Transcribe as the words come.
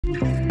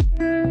I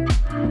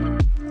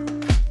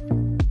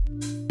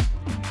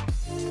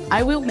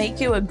will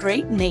make you a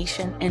great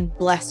nation and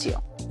bless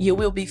you. You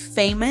will be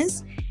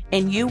famous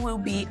and you will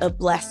be a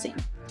blessing.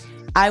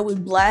 I will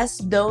bless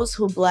those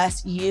who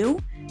bless you,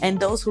 and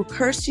those who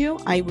curse you,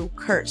 I will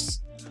curse.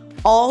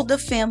 All the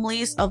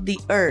families of the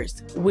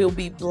earth will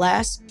be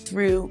blessed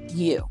through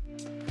you.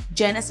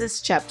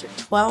 Genesis chapter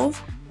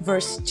 12,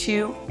 verse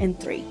 2 and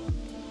 3.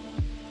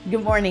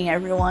 Good morning,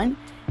 everyone.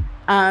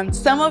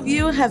 Some of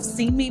you have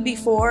seen me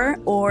before,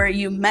 or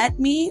you met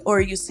me,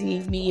 or you see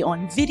me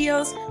on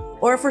videos,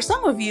 or for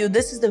some of you,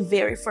 this is the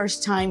very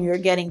first time you're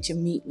getting to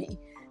meet me.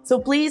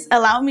 So please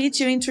allow me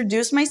to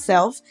introduce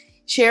myself,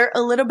 share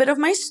a little bit of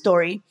my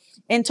story,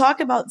 and talk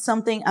about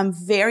something I'm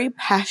very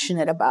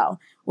passionate about,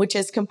 which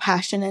is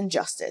compassion and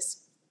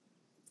justice.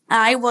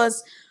 I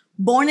was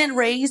born and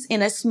raised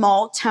in a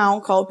small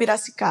town called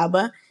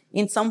Piracicaba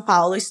in São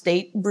Paulo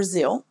state,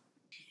 Brazil.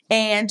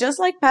 And just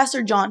like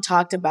Pastor John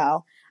talked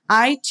about,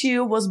 I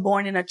too was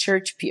born in a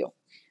church pew.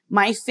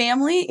 My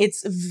family,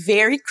 it's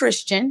very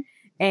Christian,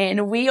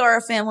 and we are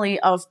a family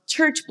of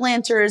church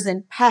planters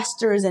and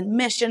pastors and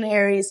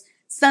missionaries,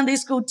 Sunday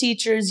school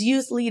teachers,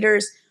 youth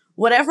leaders,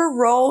 whatever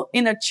role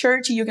in a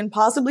church you can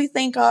possibly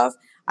think of,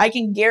 I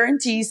can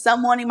guarantee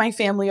someone in my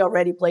family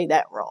already played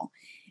that role.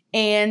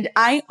 And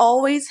I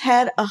always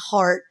had a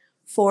heart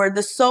for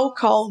the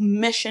so-called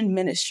mission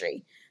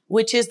ministry,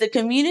 which is the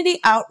community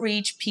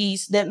outreach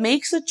piece that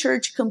makes a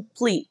church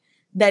complete,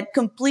 that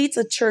completes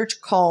a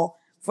church call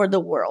for the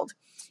world.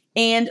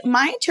 And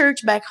my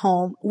church back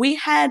home, we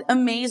had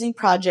amazing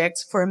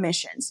projects for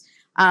missions.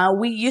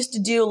 We used to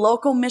do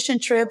local mission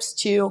trips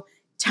to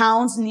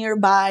towns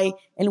nearby,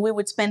 and we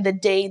would spend the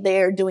day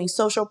there doing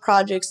social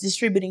projects,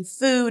 distributing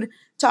food,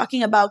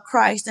 talking about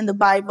Christ and the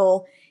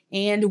Bible.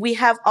 And we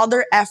have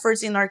other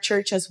efforts in our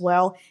church as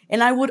well.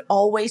 And I would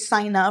always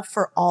sign up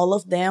for all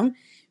of them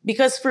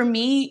because for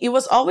me, it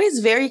was always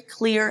very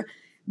clear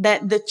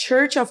that the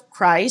Church of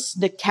Christ,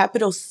 the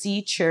capital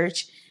C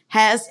church,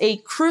 has a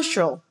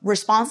crucial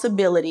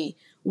responsibility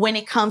when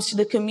it comes to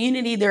the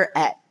community they're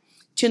at,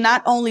 to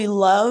not only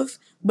love,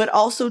 but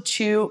also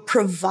to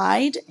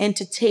provide and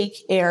to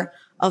take care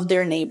of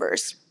their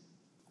neighbors.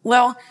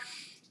 Well,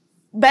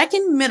 back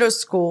in middle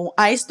school,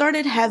 I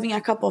started having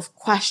a couple of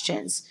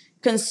questions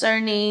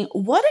concerning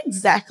what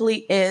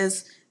exactly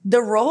is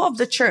the role of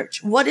the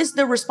church? What is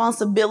the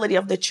responsibility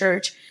of the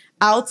church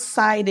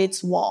outside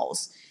its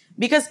walls?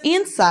 Because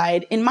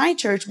inside, in my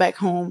church back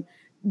home,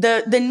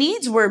 the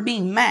needs were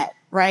being met,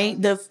 right?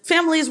 The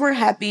families were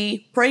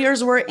happy,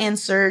 prayers were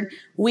answered.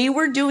 We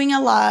were doing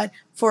a lot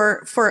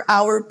for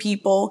our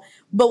people.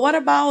 But what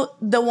about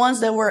the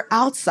ones that were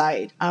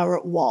outside our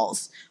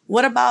walls?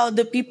 What about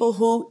the people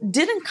who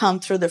didn't come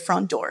through the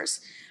front doors?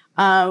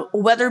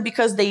 Whether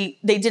because they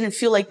didn't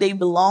feel like they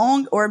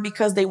belonged or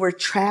because they were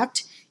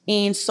trapped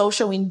in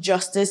social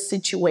injustice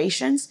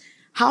situations.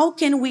 How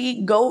can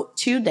we go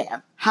to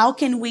them? How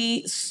can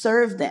we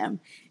serve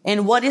them?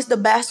 And what is the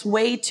best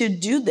way to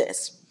do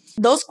this?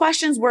 Those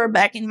questions were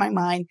back in my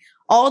mind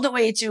all the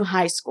way to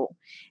high school.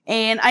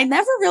 And I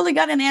never really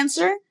got an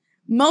answer.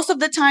 Most of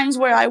the times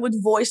where I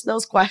would voice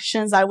those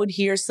questions, I would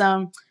hear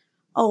some,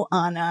 "Oh,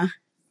 Anna."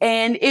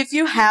 And if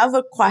you have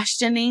a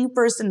questioning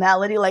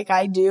personality like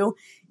I do,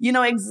 you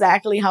know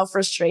exactly how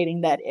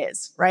frustrating that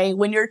is, right?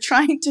 When you're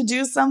trying to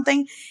do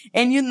something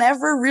and you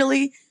never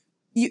really,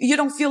 you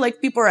don't feel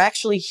like people are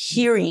actually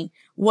hearing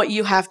what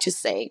you have to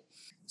say.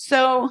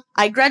 So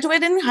I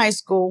graduated in high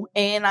school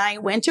and I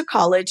went to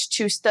college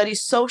to study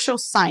social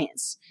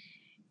science.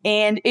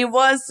 And it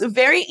was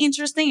very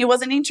interesting. It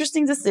was an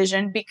interesting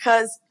decision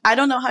because I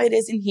don't know how it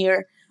is in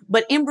here,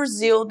 but in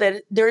Brazil,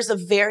 there's a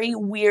very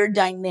weird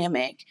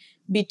dynamic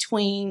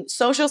between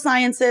social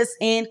sciences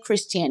and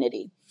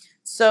Christianity.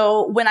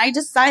 So when I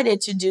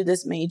decided to do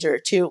this major,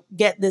 to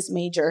get this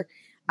major,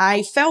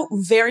 I felt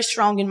very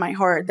strong in my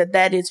heart that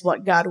that is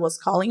what God was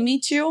calling me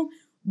to.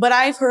 But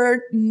I've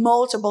heard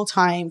multiple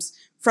times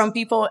from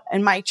people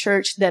in my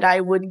church that I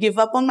would give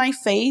up on my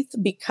faith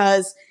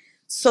because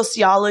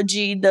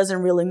sociology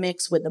doesn't really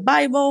mix with the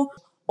Bible.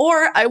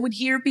 Or I would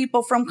hear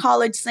people from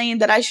college saying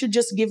that I should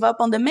just give up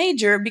on the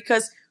major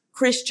because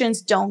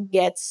Christians don't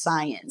get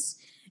science.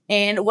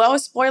 And well,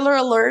 spoiler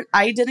alert,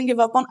 I didn't give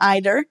up on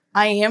either.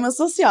 I am a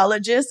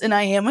sociologist and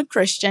I am a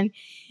Christian.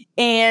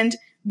 And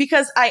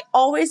because I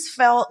always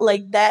felt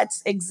like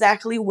that's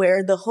exactly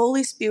where the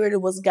Holy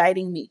Spirit was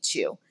guiding me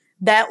to.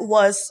 That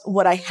was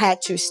what I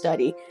had to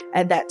study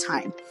at that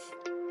time.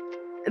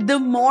 The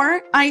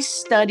more I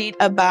studied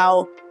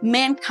about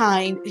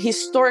mankind,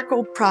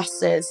 historical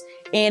process,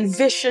 and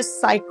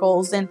vicious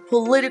cycles, and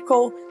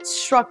political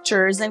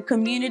structures, and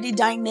community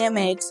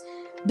dynamics,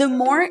 the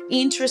more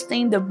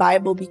interesting the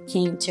Bible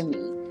became to me.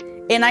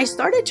 And I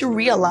started to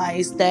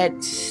realize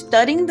that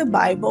studying the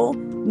Bible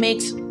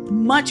makes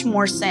much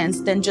more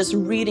sense than just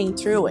reading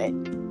through it,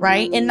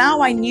 right? And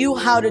now I knew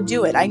how to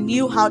do it. I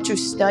knew how to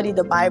study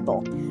the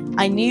Bible.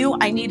 I knew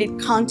I needed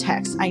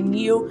context. I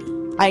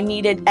knew I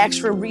needed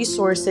extra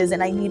resources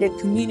and I needed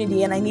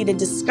community and I needed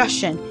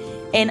discussion.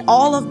 And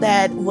all of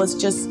that was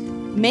just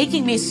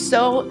making me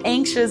so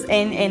anxious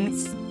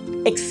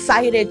and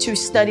excited to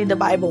study the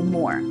Bible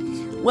more.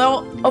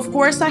 Well, of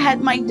course, I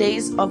had my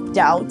days of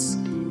doubts,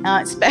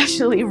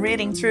 especially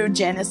reading through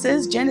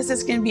Genesis.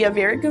 Genesis can be a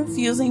very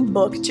confusing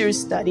book to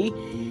study.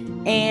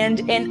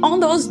 And on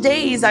those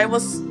days, I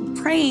was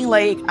praying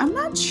like, I'm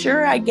not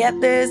sure I get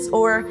this,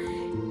 or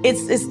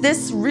is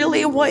this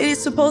really what it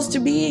is supposed to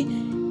be?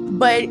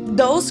 But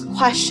those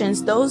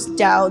questions, those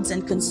doubts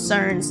and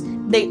concerns,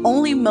 they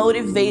only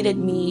motivated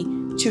me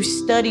to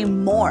study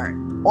more.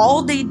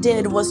 All they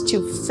did was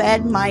to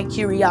fed my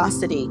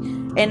curiosity.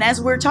 And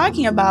as we're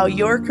talking about,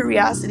 your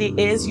curiosity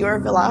is your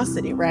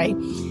velocity, right?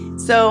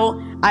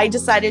 So I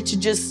decided to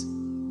just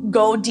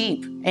go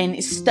deep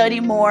and study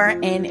more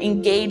and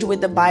engage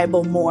with the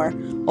Bible more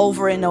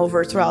over and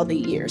over throughout the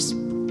years.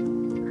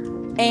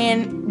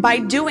 And by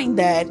doing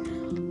that,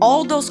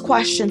 all those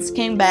questions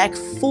came back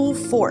full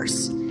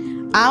force.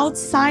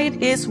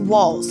 Outside its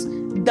walls,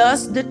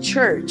 does the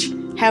church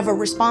have a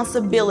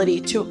responsibility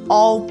to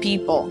all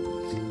people?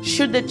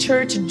 Should the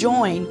church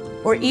join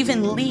or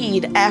even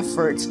lead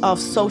efforts of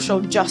social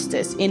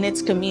justice in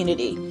its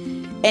community?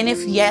 And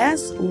if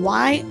yes,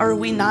 why are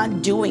we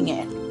not doing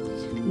it?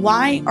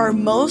 Why are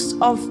most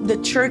of the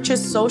church's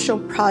social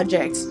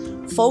projects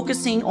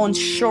focusing on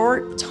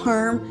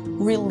short-term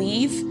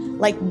relief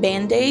like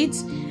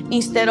Band-Aids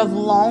instead of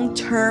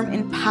long-term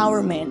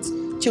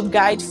empowerment to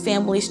guide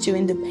families to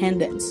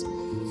independence?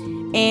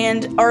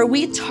 And are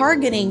we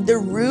targeting the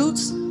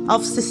roots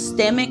of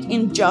systemic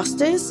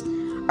injustice?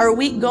 Are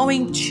we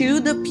going to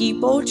the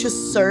people to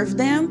serve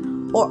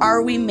them, or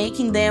are we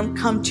making them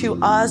come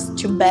to us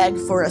to beg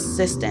for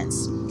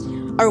assistance?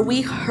 Are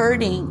we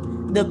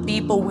hurting the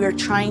people we're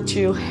trying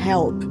to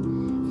help?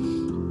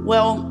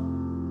 Well,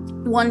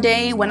 one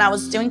day when I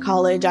was still in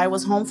college, I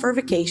was home for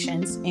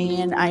vacations,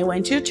 and I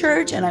went to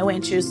church and I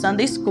went to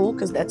Sunday school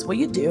because that's what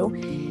you do.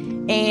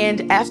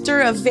 And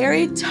after a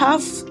very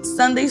tough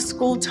Sunday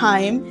school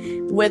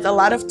time with a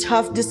lot of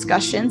tough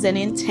discussions and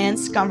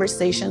intense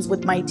conversations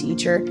with my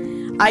teacher,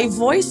 I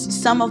voiced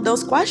some of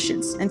those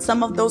questions and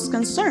some of those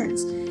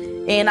concerns.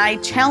 And I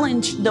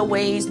challenged the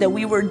ways that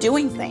we were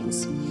doing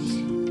things.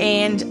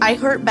 And I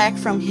heard back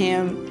from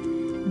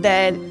him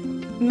that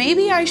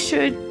maybe I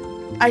should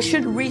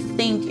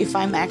rethink if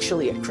I'm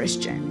actually a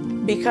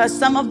Christian, because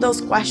some of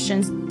those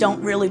questions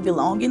don't really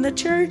belong in the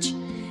church,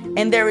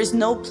 and there is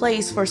no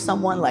place for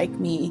someone like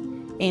me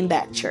in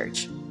that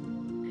church.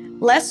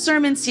 Last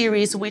sermon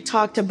series, we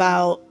talked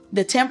about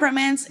the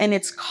temperaments and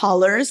its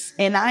colors,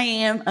 and I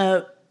am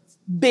a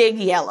big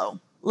yellow.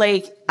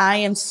 Like, I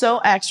am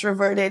so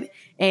extroverted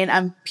and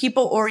I'm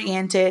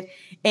people-oriented.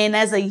 And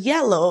as a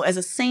yellow, as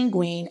a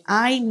sanguine,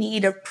 I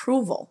need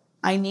approval.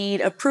 I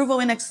need approval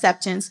and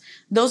acceptance.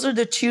 Those are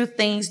the two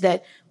things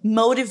that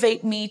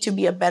motivate me to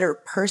be a better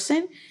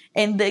person.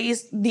 And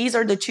these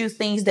are the two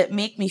things that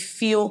make me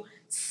feel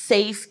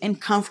safe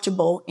and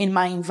comfortable in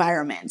my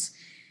environment.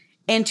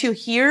 And to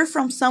hear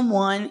from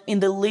someone in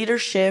the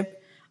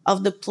leadership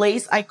of the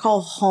place I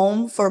call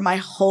home for my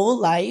whole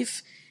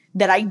life,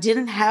 that I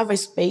didn't have a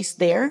space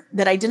there,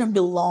 that I didn't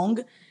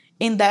belong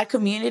in that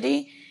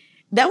community,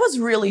 that was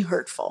really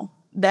hurtful.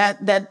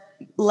 That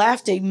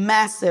left a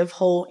massive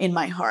hole in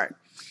my heart.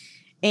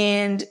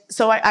 And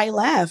so I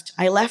left.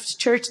 I left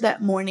church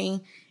that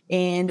morning.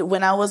 And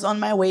when I was on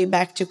my way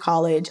back to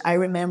college, I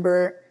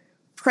remember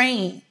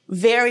praying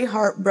very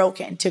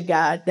heartbroken to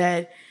God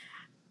that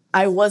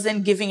I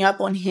wasn't giving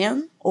up on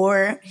him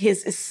or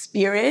his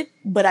spirit,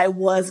 but I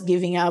was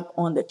giving up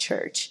on the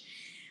church.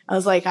 I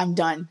was like, I'm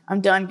done.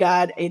 I'm done,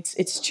 God.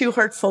 It's too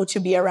hurtful to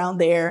be around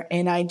there.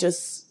 And I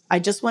just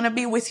want to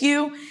be with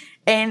you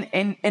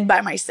and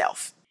by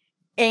myself.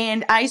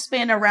 And I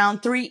spent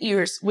around 3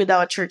 years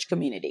without a church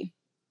community.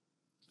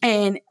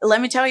 And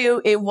let me tell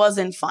you, it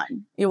wasn't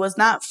fun. It was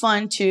not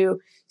fun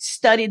to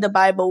study the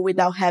Bible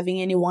without having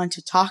anyone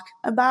to talk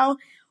about,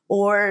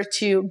 or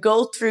to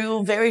go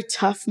through very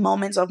tough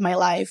moments of my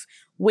life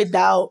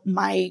without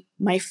my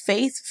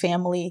faith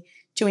family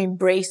to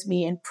embrace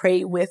me and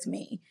pray with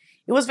me.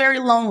 It was very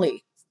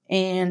lonely.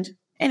 And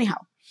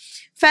anyhow,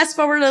 fast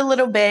forward a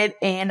little bit,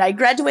 and I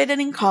graduated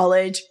in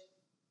college,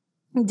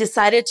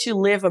 decided to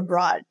live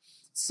abroad.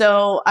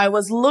 So I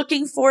was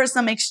looking for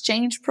some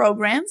exchange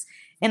programs,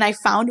 and I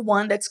found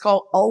one that's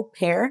called Au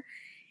Pair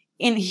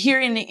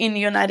here in the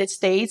United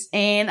States,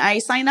 and I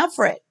signed up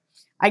for it.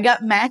 I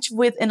got matched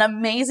with an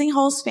amazing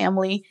host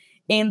family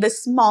in the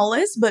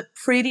smallest but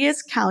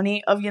prettiest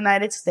county of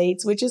United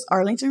States, which is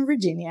Arlington,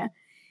 Virginia.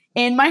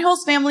 And my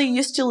host family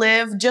used to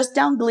live just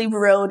down Glebe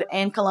Road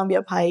and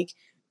Columbia Pike,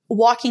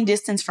 walking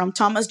distance from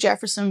Thomas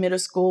Jefferson Middle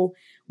School,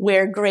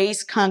 where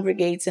Grace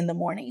congregates in the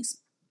mornings.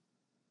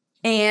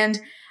 And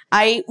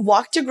I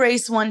walked to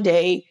Grace one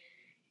day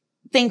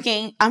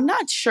thinking, I'm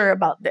not sure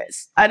about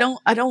this. I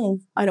don't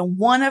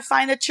want to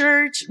find a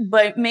church,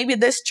 but maybe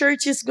this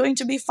church is going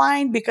to be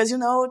fine because,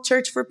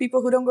 church for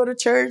people who don't go to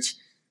church.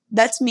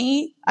 That's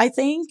me, I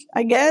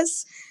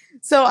guess.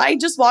 So I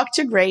just walked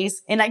to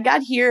Grace, and I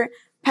got here.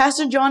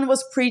 Pastor John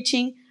was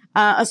preaching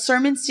a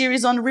sermon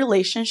series on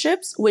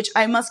relationships, which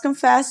I must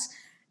confess,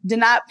 did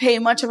not pay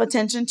much of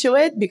attention to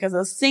it because I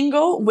was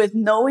single with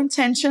no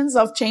intentions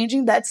of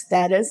changing that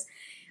status.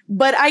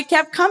 But I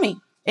kept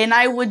coming, and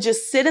I would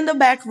just sit in the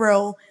back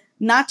row,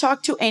 not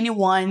talk to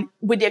anyone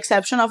with the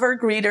exception of our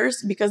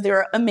greeters because they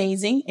were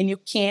amazing and you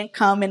can't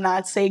come and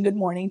not say good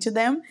morning to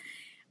them.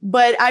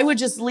 But I would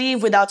just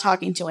leave without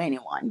talking to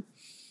anyone.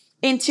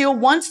 Until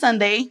one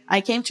Sunday,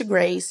 I came to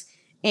Grace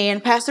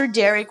and Pastor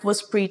Derek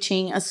was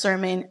preaching a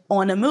sermon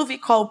on a movie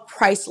called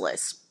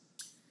Priceless.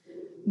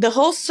 The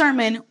whole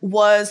sermon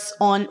was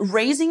on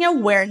raising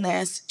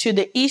awareness to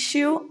the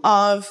issue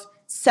of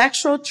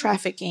sexual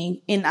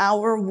trafficking in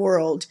our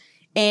world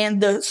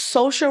and the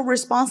social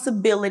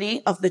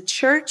responsibility of the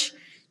church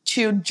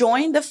to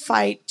join the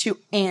fight to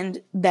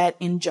end that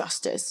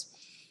injustice.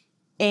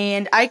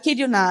 And I kid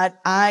you not,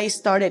 I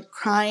started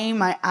crying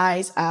my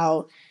eyes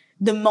out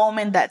the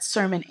moment that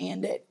sermon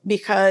ended,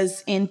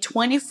 because in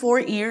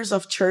 24 years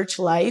of church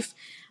life,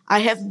 I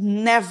have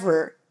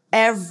never,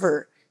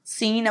 ever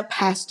seen a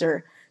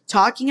pastor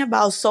talking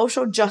about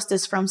social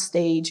justice from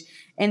stage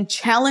and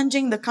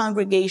challenging the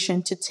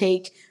congregation to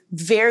take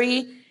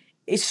very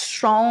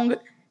strong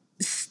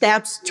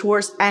steps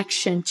towards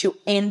action to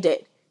end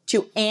it,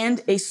 to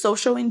end a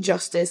social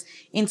injustice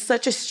in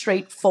such a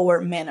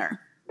straightforward manner.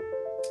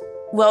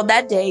 Well,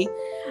 that day,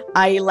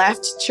 I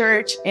left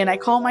church and I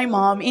called my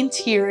mom in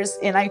tears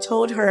and I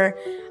told her,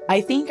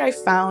 I think I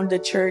found the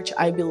church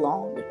I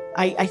belong.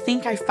 I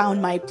think I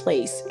found my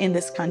place in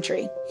this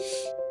country.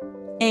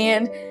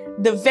 And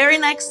the very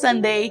next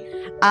Sunday,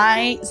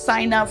 I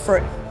signed up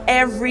for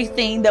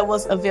everything that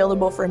was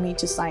available for me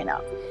to sign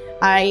up.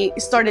 I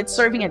started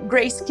serving at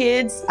Grace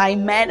Kids. I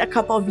met a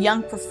couple of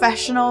young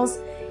professionals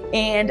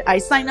and I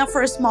signed up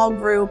for a small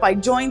group. I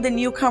joined the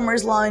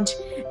newcomers lunch.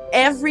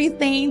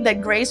 Everything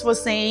that Grace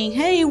was saying,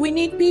 hey, we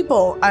need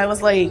people. I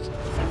was like,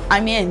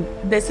 I'm in.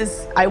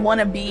 I want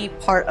to be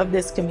part of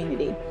this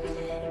community.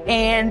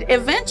 And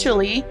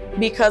eventually,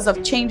 because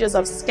of changes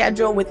of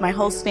schedule with my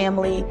host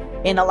family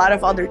and a lot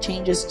of other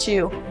changes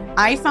too,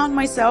 I found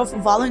myself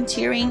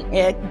volunteering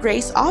at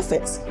Grace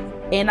office.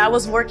 And I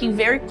was working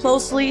very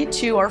closely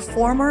to our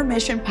former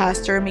mission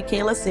pastor,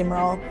 Michaela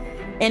Simrall.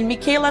 And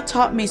Michaela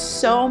taught me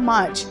so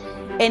much.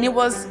 And it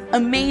was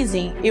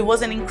amazing. It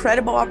was an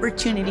incredible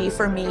opportunity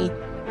for me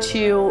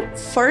to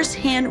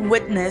firsthand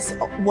witness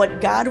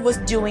what God was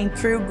doing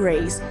through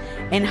Grace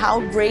and how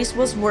Grace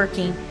was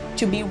working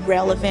to be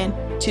relevant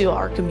to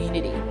our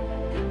community.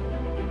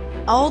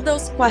 All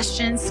those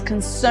questions,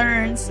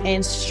 concerns,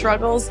 and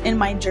struggles in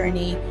my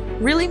journey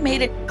really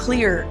made it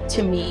clear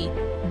to me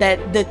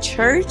that the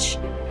church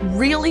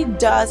really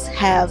does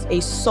have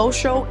a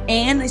social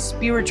and a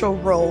spiritual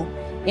role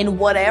in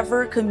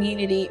whatever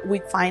community we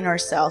find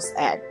ourselves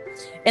at.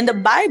 And the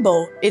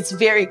Bible, it's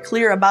very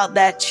clear about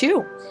that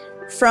too.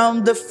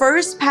 From the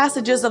first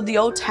passages of the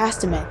Old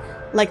Testament,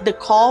 like the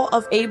call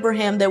of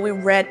Abraham that we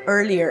read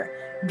earlier,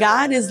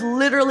 God is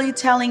literally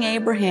telling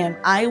Abraham,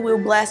 I will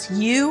bless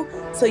you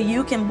so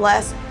you can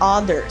bless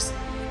others.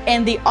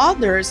 And the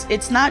others,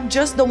 it's not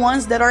just the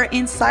ones that are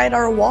inside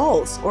our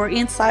walls or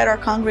inside our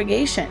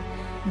congregation.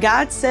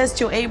 God says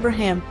to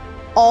Abraham,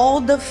 all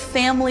the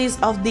families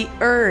of the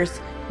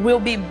earth will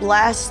be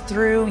blessed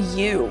through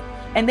you.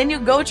 And then you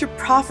go to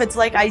prophets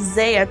like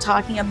Isaiah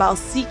talking about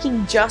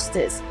seeking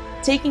justice,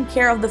 taking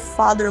care of the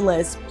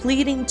fatherless,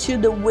 pleading to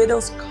the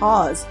widow's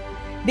cause.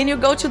 Then you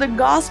go to the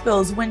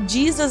Gospels when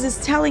Jesus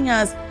is telling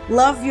us,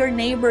 love your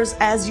neighbors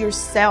as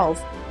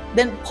yourself.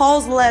 Then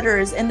Paul's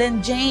letters, and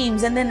then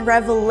James, and then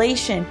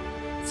Revelation.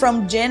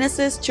 From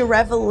Genesis to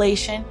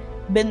Revelation,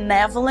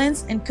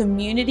 benevolence and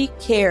community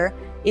care,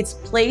 it's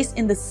placed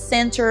in the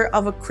center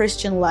of a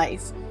Christian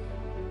life.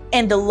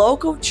 And the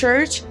local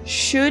church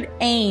should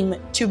aim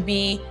to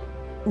be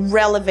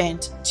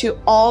relevant to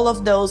all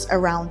of those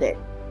around it.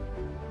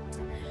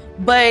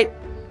 But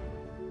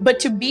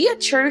to be a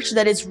church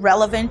that is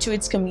relevant to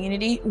its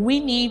community, we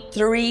need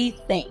three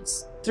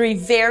things, three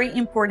very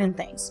important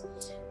things.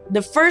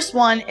 The first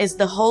one is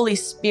the Holy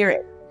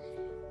Spirit.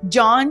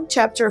 John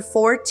chapter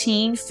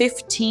 14,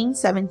 15,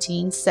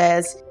 17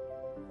 says,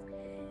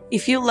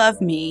 if you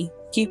love me,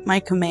 keep my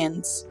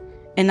commands,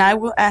 and I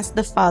will ask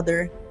the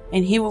Father,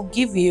 and he will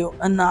give you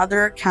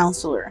another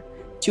counselor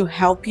to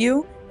help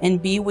you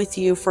and be with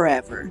you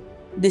forever,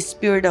 the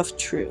Spirit of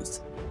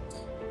truth.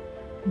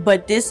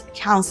 But this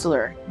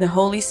counselor, the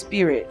Holy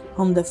Spirit,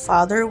 whom the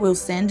Father will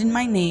send in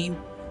my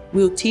name,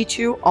 will teach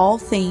you all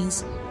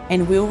things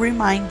and will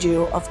remind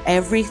you of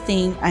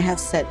everything I have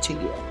said to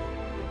you.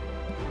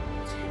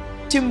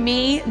 To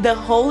me, the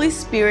Holy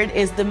Spirit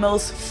is the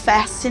most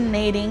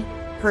fascinating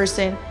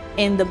person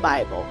in the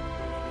Bible.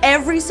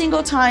 Every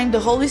single time the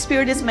Holy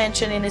Spirit is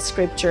mentioned in a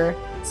scripture,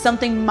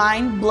 something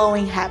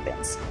mind-blowing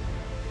happens.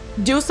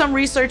 Do some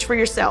research for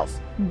yourself.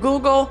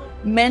 Google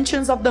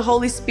mentions of the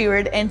Holy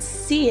Spirit and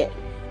see it.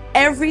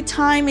 Every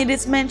time it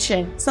is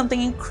mentioned,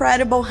 something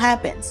incredible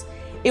happens.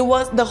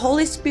 The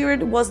Holy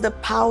Spirit was the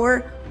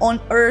power on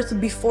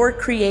earth before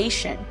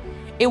creation.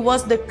 It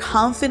was the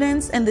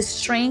confidence and the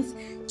strength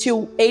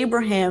to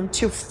Abraham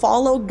to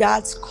follow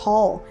God's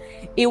call.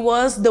 It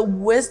was the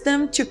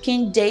wisdom to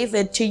King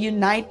David to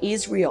unite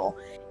Israel.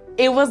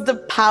 It was the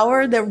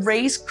power that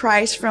raised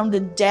Christ from the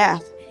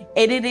death.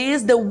 And it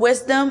is the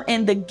wisdom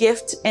and the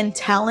gift and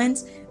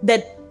talents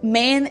that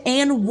men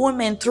and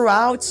women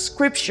throughout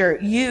Scripture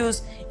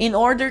use in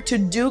order to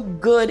do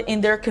good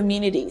in their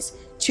communities,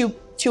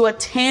 to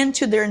attend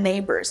to their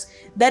neighbors.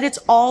 That it's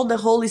all the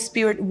Holy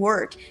Spirit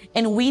work.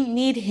 And we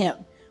need Him.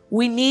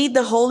 We need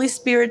the Holy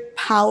Spirit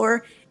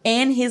power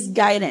and His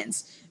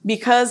guidance.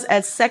 Because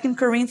as 2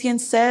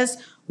 Corinthians says,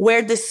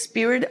 where the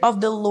Spirit of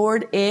the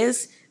Lord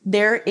is,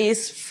 there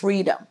is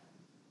freedom.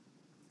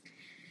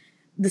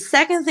 The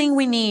second thing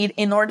we need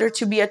in order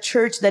to be a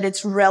church that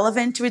is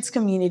relevant to its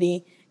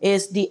community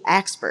is the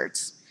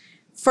experts.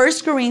 1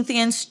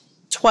 Corinthians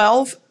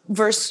 12,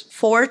 verse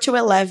 4 to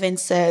 11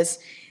 says,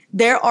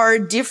 there are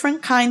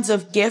different kinds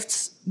of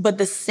gifts, but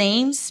the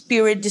same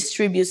Spirit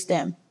distributes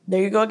them.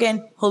 There you go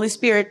again, Holy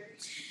Spirit.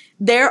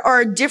 There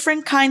are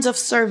different kinds of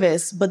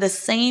service, but the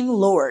same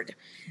Lord.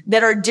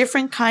 There are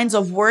different kinds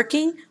of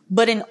working,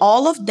 but in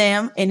all of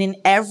them and in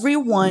every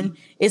one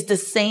is the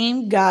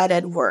same God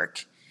at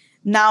work.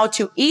 Now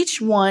to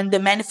each one, the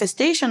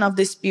manifestation of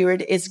the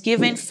Spirit is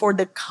given for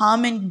the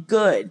common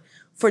good,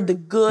 for the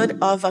good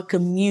of a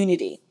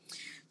community.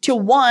 To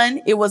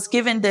one, it was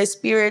given the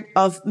spirit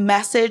of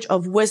message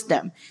of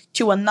wisdom.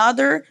 To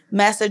another,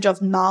 message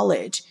of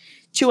knowledge.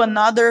 To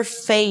another,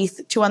 faith.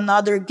 To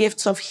another,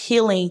 gifts of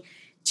healing.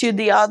 To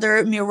the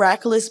other,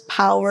 miraculous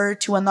power.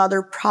 To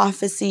another,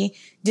 prophecy,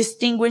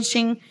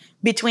 distinguishing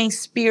between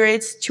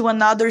spirits. To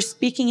another,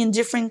 speaking in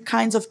different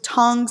kinds of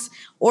tongues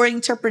or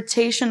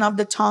interpretation of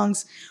the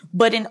tongues.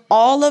 But in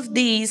all of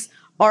these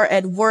are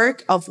at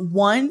work of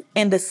one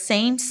and the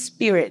same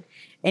Spirit,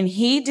 and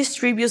He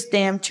distributes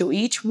them to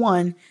each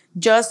one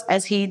just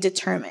as He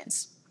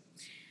determines.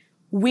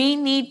 We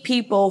need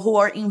people who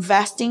are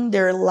investing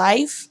their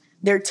life,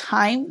 their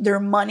time, their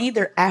money,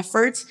 their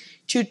efforts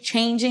to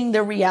changing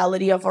the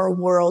reality of our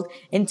world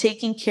and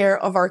taking care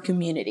of our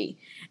community.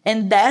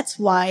 And that's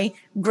why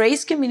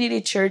Grace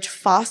Community Church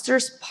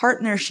fosters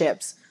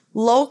partnerships,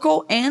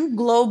 local and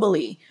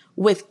globally,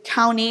 with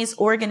counties,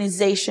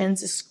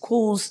 organizations,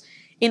 schools,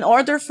 in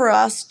order for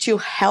us to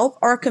help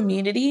our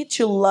community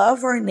to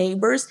love our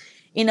neighbors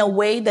in a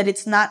way that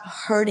it's not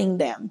hurting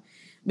them.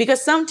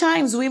 Because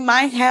sometimes we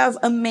might have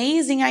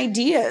amazing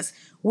ideas.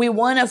 We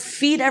want to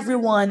feed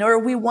everyone, or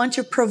we want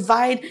to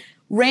provide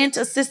rent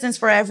assistance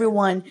for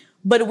everyone.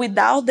 But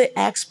without the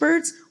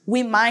experts,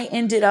 we might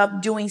end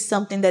up doing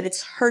something that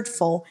is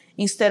hurtful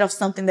instead of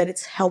something that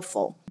is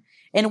helpful.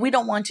 And we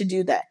don't want to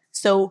do that.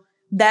 So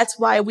that's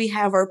why we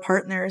have our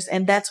partners,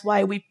 and that's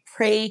why we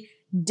pray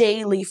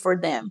daily for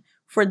them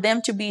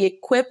to be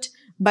equipped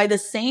by the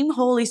same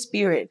Holy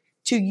Spirit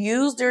to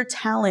use their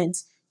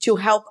talents to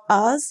help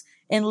us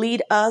and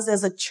lead us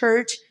as a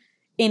church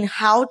in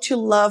how to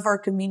love our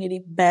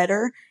community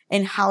better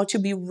and how to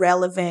be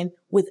relevant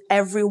with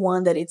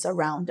everyone that is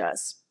around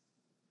us.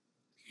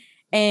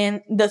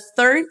 And the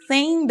third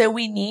thing that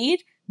we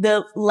need,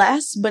 the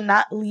last but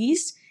not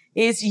least,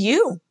 is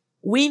you.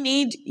 We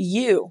need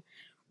you.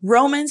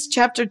 Romans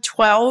chapter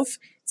 12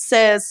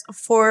 says,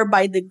 for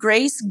by the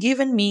grace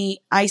given me,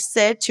 I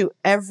said to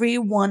every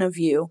one of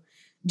you,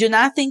 do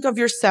not think of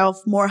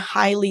yourself more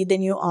highly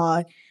than you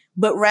ought,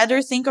 but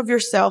rather think of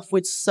yourself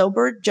with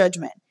sober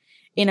judgment,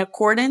 in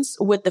accordance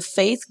with the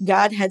faith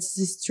God has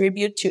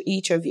distributed to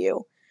each of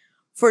you.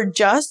 For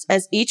just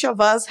as each of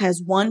us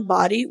has one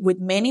body with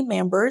many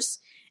members,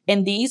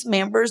 and these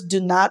members do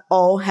not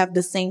all have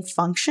the same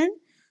function,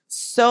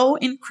 so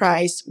in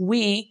Christ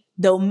we,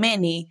 though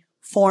many,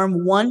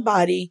 form one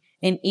body,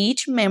 and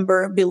each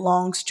member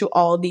belongs to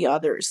all the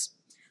others.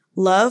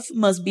 Love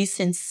must be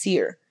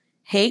sincere.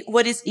 Hate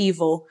what is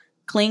evil.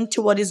 Cling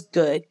to what is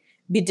good.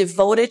 Be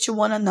devoted to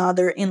one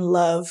another in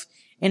love,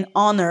 and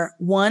honor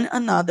one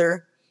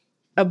another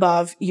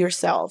above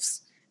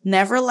yourselves.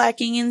 Never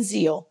lacking in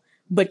zeal,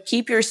 but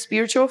keep your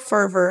spiritual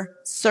fervor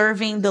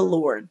serving the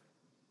Lord.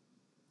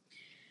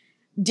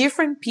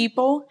 Different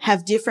people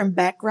have different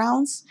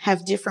backgrounds,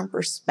 have different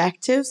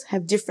perspectives,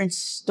 have different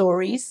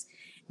stories,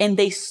 and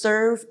they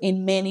serve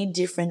in many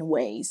different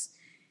ways.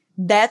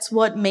 That's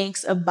what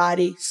makes a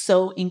body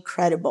so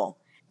incredible.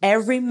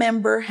 Every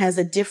member has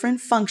a different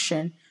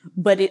function,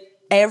 but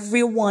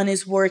everyone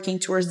is working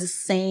towards the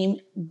same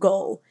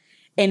goal.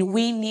 And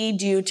we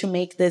need you to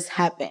make this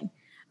happen.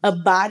 A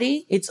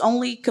body, it's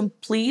only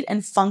complete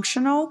and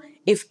functional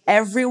if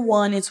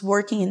everyone is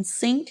working in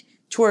sync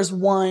towards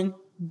one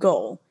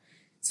goal.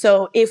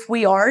 So if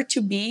we are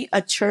to be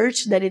a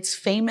church that is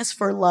famous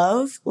for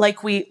love,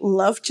 like we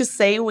love to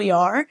say we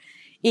are,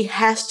 it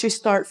has to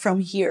start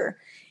from here.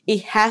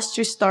 It has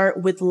to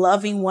start with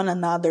loving one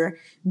another,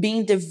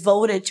 being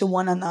devoted to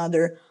one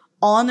another,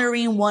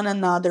 honoring one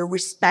another,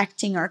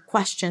 respecting our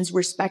questions,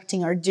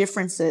 respecting our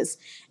differences,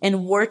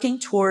 and working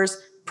towards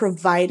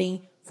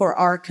providing for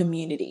our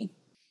community.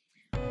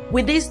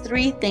 With these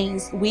three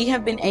things, we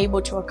have been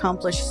able to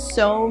accomplish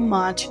so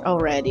much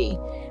already.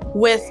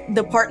 With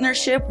the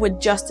partnership with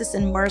Justice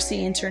and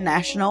Mercy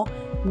International,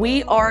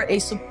 we are a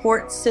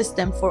support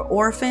system for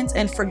orphans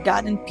and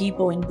forgotten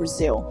people in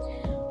Brazil.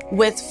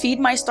 With Feed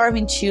My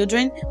Starving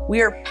Children,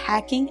 we are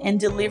packing and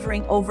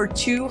delivering over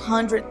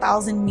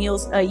 200,000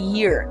 meals a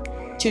year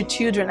to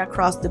children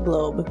across the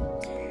globe.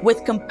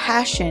 With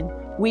Compassion,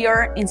 we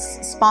are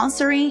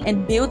sponsoring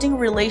and building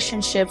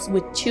relationships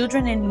with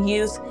children and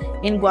youth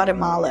in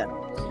Guatemala.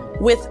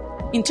 With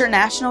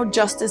International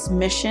Justice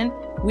Mission,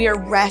 we are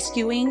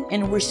rescuing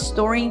and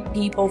restoring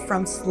people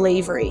from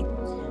slavery.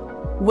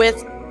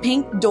 With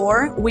Pink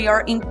Door, we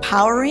are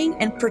empowering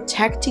and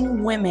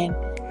protecting women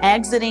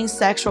exiting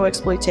sexual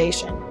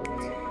exploitation.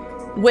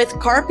 With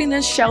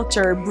Carpenters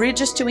Shelter,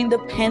 Bridges to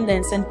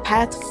Independence and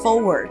Path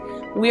Forward,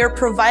 we are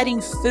providing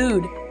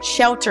food,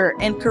 shelter,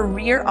 and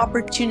career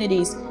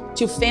opportunities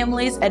to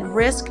families at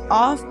risk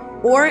of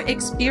or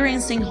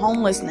experiencing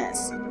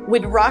homelessness.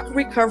 With Rock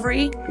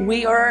Recovery,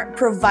 we are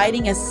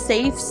providing a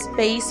safe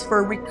space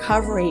for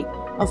recovery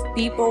of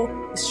people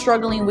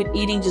struggling with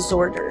eating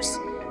disorders.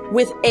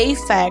 With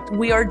AFACT,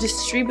 we are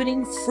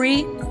distributing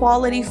free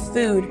quality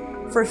food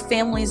for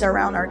families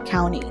around our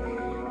county.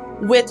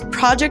 With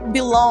Project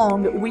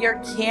Belong, we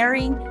are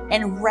caring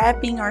and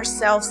wrapping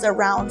ourselves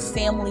around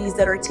families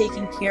that are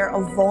taking care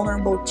of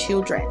vulnerable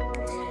children.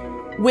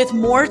 With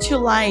More to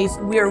Life,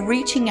 we are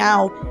reaching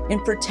out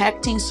and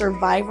protecting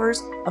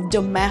survivors of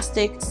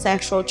domestic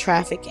sexual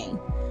trafficking.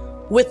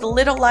 With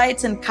Little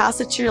Lights and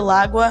Casa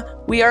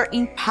Chirlagua, we are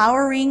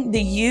empowering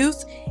the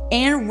youth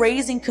and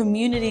raising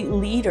community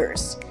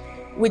leaders.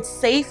 With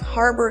Safe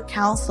Harbor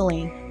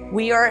Counseling,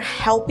 we are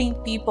helping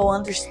people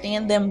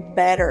understand them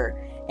better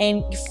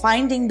and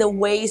finding the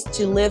ways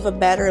to live a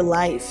better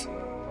life.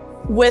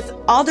 With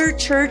other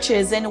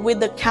churches and with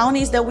the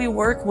counties that we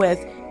work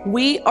with,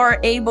 we are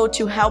able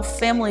to help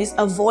families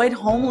avoid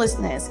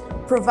homelessness,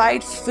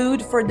 provide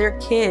food for their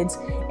kids,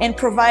 and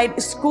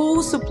provide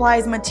school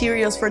supplies,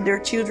 materials for their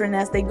children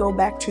as they go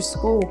back to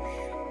school.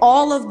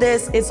 All of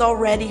this is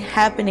already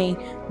happening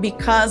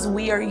because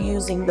we are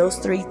using those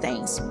three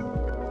things.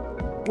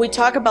 We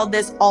talk about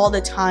this all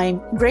the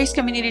time. Grace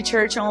Community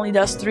Church only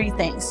does three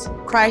things: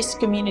 Christ,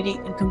 community,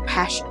 and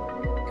compassion.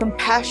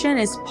 Compassion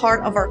is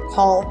part of our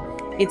call.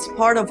 It's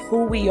part of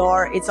who we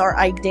are. It's our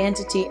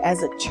identity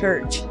as a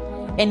church.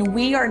 And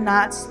we are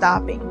not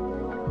stopping.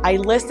 I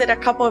listed a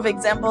couple of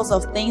examples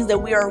of things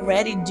that we are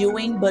already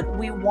doing, but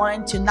we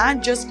want to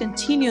not just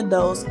continue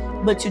those,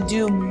 but to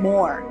do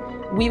more.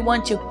 We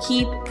want to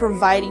keep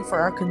providing for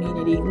our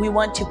community. We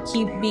want to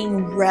keep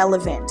being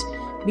relevant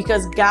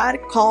because God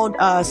called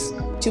us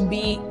to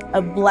be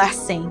a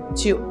blessing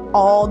to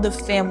all the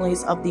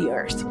families of the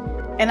earth.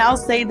 And I'll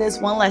say this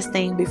one last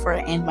thing before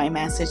I end my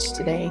message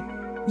today.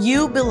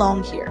 You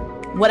belong here.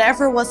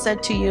 Whatever was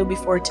said to you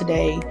before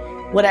today,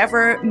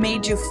 whatever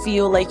made you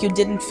feel like you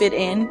didn't fit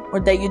in or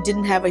that you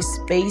didn't have a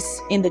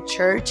space in the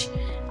church,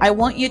 I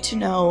want you to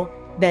know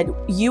that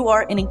you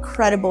are an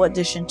incredible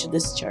addition to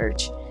this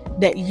church,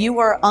 that you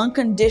are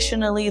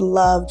unconditionally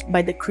loved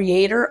by the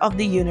creator of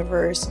the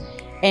universe,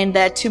 and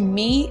that to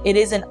me, it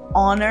is an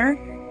honor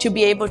to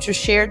be able to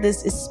share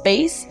this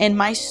space and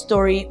my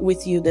story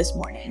with you this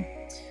morning.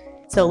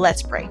 So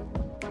let's pray.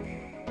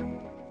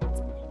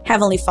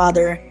 Heavenly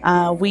Father,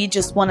 we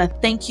just want to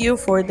thank you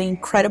for the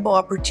incredible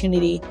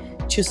opportunity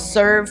to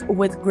serve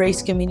with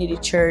Grace Community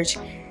Church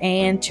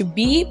and to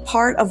be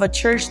part of a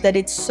church that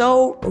is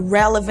so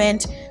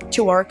relevant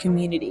to our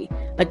community,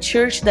 a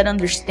church that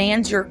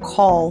understands your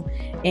call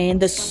and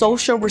the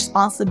social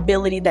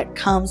responsibility that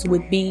comes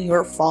with being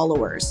your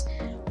followers.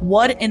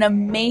 What an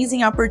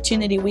amazing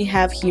opportunity we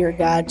have here,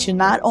 God, to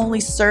not only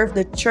serve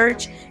the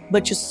church,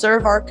 but to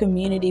serve our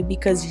community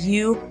because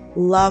you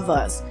love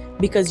us,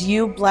 because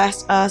you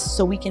bless us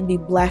so we can be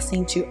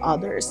blessing to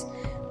others.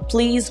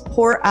 Please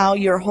pour out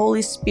your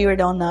Holy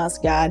Spirit on us,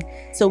 God,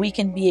 so we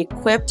can be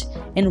equipped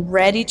and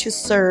ready to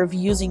serve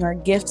using our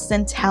gifts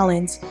and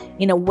talents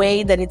in a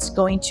way that it's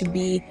going to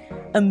be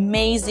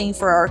amazing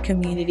for our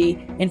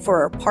community and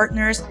for our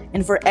partners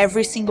and for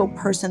every single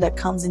person that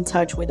comes in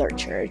touch with our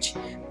church.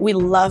 We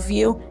love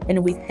you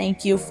and we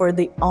thank you for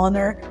the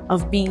honor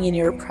of being in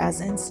your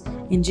presence.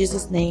 In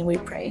Jesus' name we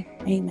pray.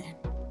 Amen.